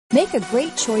Make a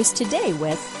great choice today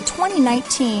with the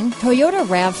 2019 Toyota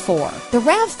RAV4. The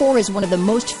RAV4 is one of the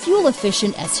most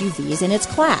fuel-efficient SUVs in its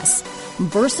class.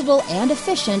 Versatile and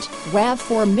efficient,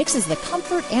 RAV4 mixes the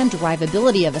comfort and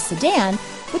drivability of a sedan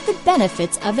with the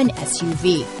benefits of an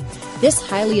SUV. This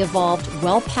highly evolved,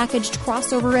 well-packaged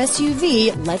crossover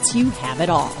SUV lets you have it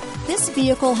all. This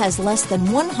vehicle has less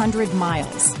than 100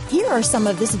 miles. Here are some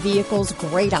of this vehicle's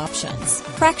great options: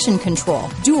 traction control,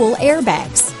 dual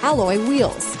airbags, alloy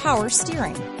wheels, power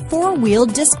steering, four-wheel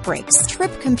disc brakes,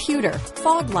 trip computer,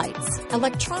 fog lights,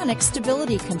 electronic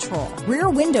stability control, rear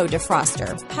window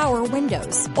defroster, power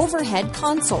windows, overhead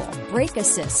console, brake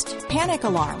assist, panic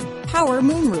alarm, power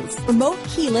moonroof, remote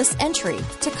keyless entry,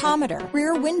 tachometer,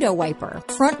 rear window wiper,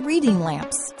 front reading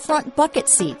lamps, front bucket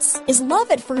seats. Is love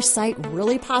at first sight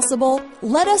really possible?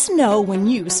 Let us know when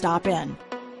you stop in.